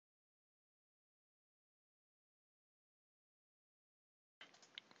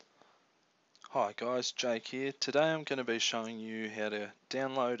Hi guys, Jake here. Today I'm going to be showing you how to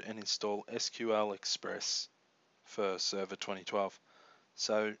download and install SQL Express for Server 2012.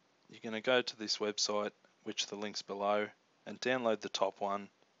 So you're going to go to this website, which the link's below, and download the top one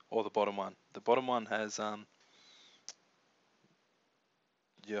or the bottom one. The bottom one has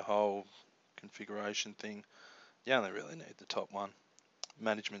your whole configuration thing. You only really need the top one,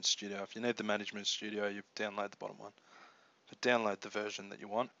 Management Studio. If you need the Management Studio, you download the bottom one. But download the version that you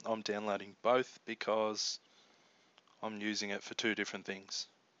want. I'm downloading both because I'm using it for two different things,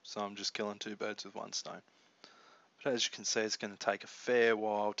 so I'm just killing two birds with one stone. But as you can see, it's going to take a fair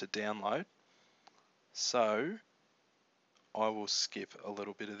while to download, so I will skip a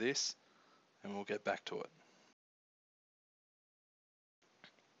little bit of this and we'll get back to it.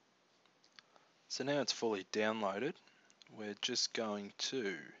 So now it's fully downloaded. We're just going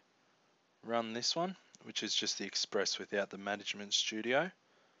to run this one, which is just the Express without the Management Studio,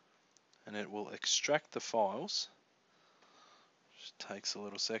 and it will extract the files. Just takes a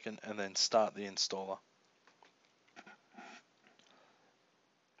little second, and then start the installer.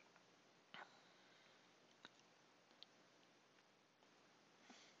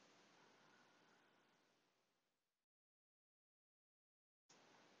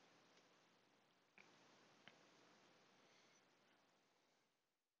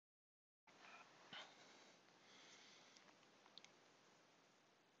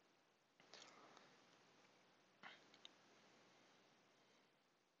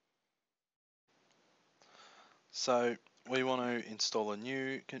 So we want to install a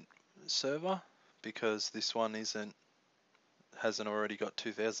new server because this one hasn't already got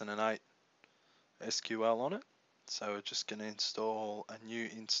 2008 SQL on it. So we're just going to install a new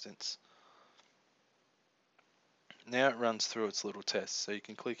instance. Now it runs through its little tests. So you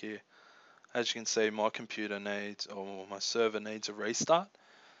can click here. As you can see, my computer needs, or my server needs a restart.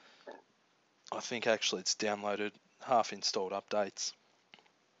 I think actually it's downloaded half installed updates.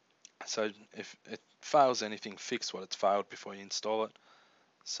 So if it fails anything, fix what it's failed before you install it.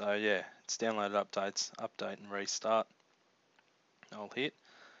 So yeah, it's downloaded updates, update and restart. I'll hit.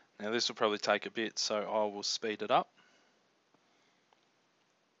 Now this will probably take a bit, so I will speed it up.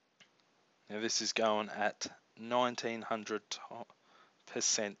 Now this is going at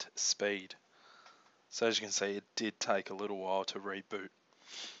 1900% speed. So as you can see, it did take a little while to reboot.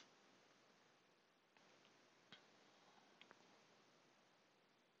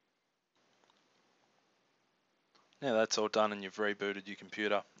 Now that's all done and you've rebooted your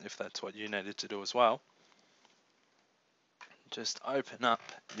computer, if that's what you needed to do as well. Just open up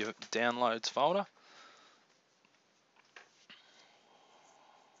your downloads folder.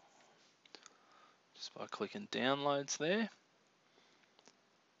 Just by clicking downloads there.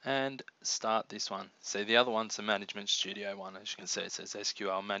 And start this one. See, the other one's the Management Studio one. As you can see, it says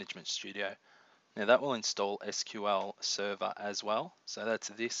SQL Management Studio. Now that will install SQL Server as well. So that's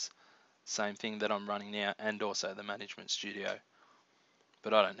this same thing that I'm running now, and also the Management Studio.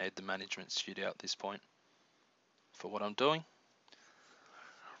 But I don't need the Management Studio at this point for what I'm doing.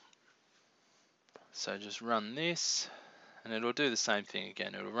 So just run this, and it'll do the same thing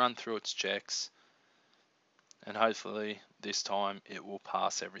again. It'll run through its checks, and hopefully this time it will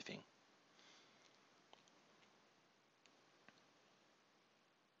pass everything.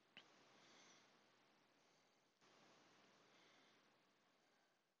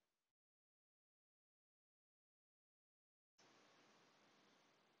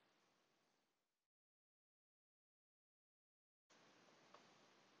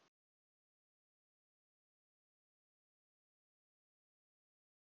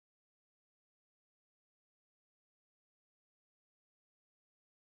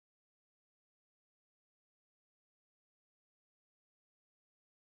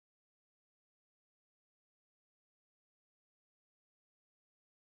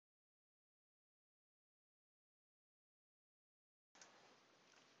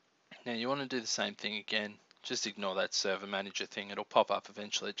 Now you want to do the same thing again. Just ignore that server manager thing. It'll pop up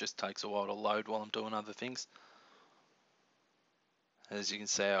eventually. It just takes a while to load while I'm doing other things. As you can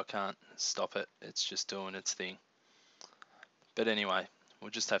see, I can't stop it. It's just doing its thing. But anyway,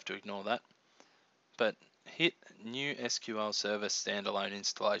 we'll just have to ignore that. But hit New SQL Server Standalone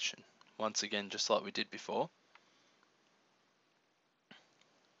Installation. Once again, just like we did before.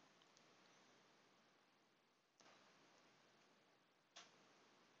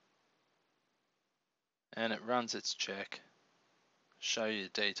 And it runs its check. Show you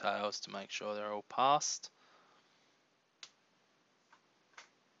the details to make sure they're all passed.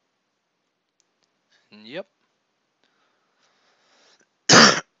 And yep.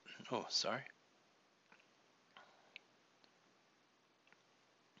 Oh, sorry.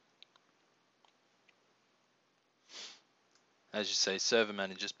 As you see, Server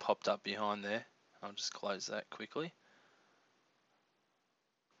Manager's popped up behind there. I'll just close that quickly.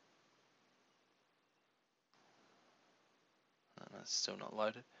 And it's still not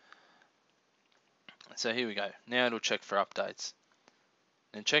loaded. So here we go. Now it'll check for updates.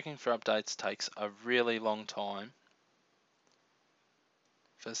 And checking for updates takes a really long time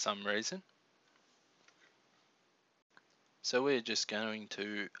for some reason. So we're just going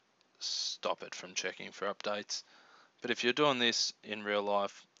to stop it from checking for updates. But if you're doing this in real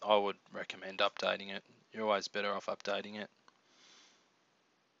life, I would recommend updating it. You're always better off updating it.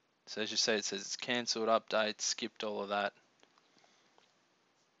 So as you see, it says it's cancelled updates, skipped all of that.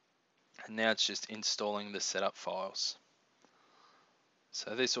 And now it's just installing the setup files.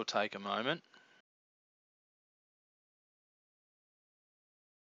 So this will take a moment.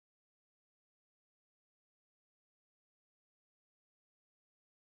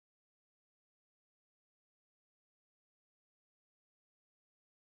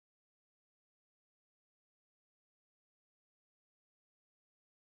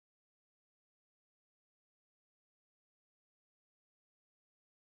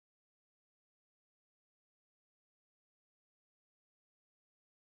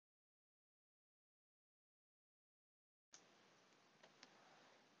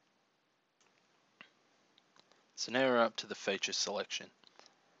 So now we're up to the feature selection.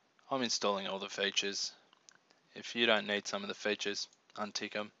 I'm installing all the features. If you don't need some of the features,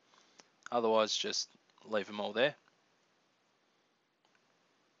 untick them. Otherwise, just leave them all there.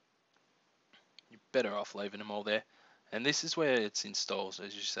 You're better off leaving them all there. And this is where it's installed,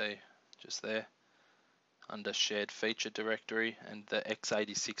 as you see, just there, under shared feature directory, and the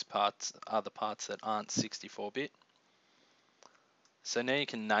x86 parts are the parts that aren't 64-bit. So now you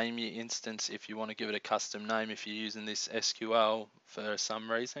can name your instance if you want to give it a custom name if you're using this SQL for some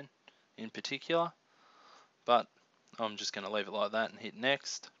reason in particular. But I'm just going to leave it like that and hit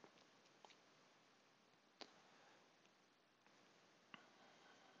next.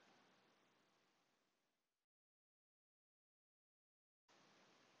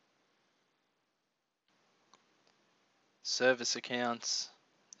 Service accounts,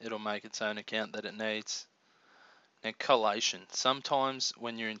 it'll make its own account that it needs. Now collation, sometimes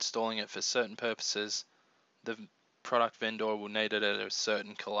when you're installing it for certain purposes, the product vendor will need it at a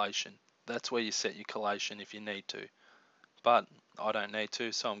certain collation. That's where you set your collation if you need to. But I don't need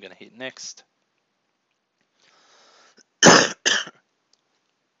to, so I'm going to hit next.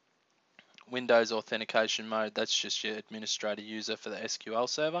 Windows authentication mode, that's just your administrator user for the SQL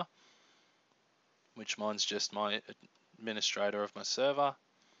server, which mine's just my administrator of my server.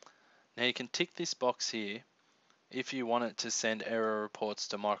 Now you can tick this box here if you want it to send error reports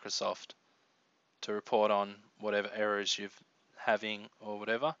to Microsoft to report on whatever errors you're having or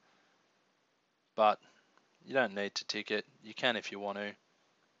whatever. But you don't need to tick it. You can if you want to.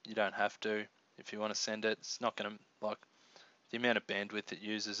 You don't have to. If you want to send it, it's not going to, like, the amount of bandwidth it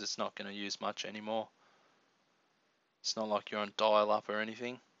uses, it's not going to use much anymore. It's not like you're on dial-up or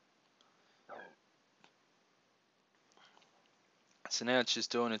anything. So now it's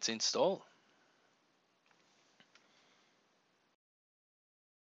just doing its install.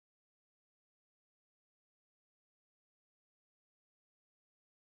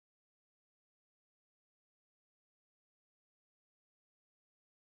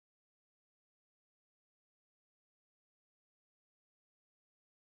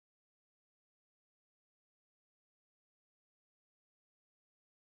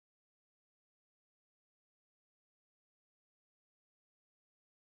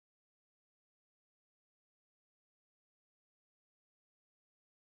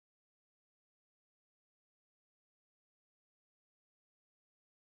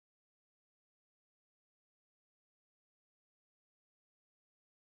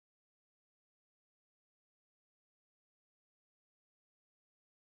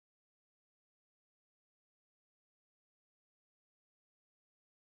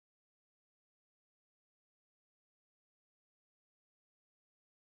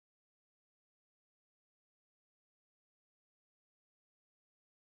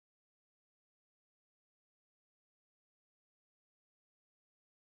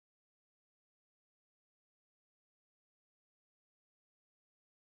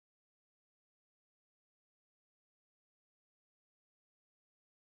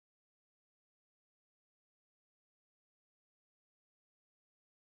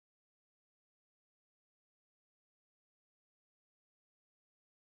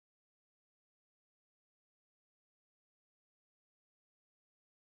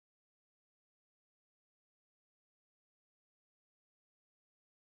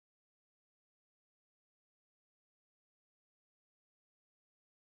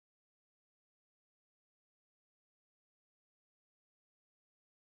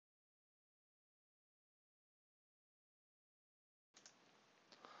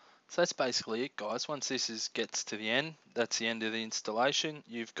 So that's basically it, guys. Once this gets to the end, that's the end of the installation.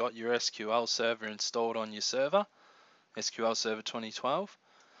 You've got your SQL Server installed on your server, SQL Server 2012.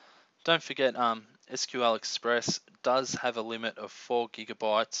 Don't forget, SQL Express does have a limit of 4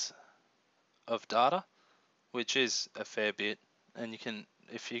 gigabytes of data, which is a fair bit. And you can,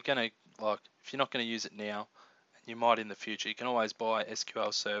 if you're not going to use it now, and you might in the future, you can always buy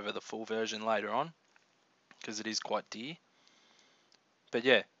SQL Server, the full version, later on, because it is quite dear. But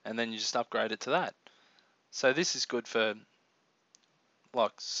yeah, and then you just upgrade it to that. So this is good for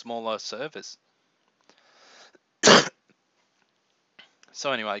like smaller servers.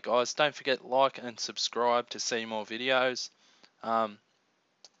 So anyway, guys, don't forget like and subscribe to see more videos.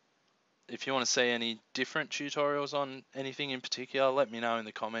 If you want to see any different tutorials on anything in particular, let me know in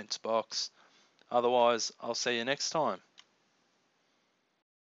the comments box. Otherwise, I'll see you next time.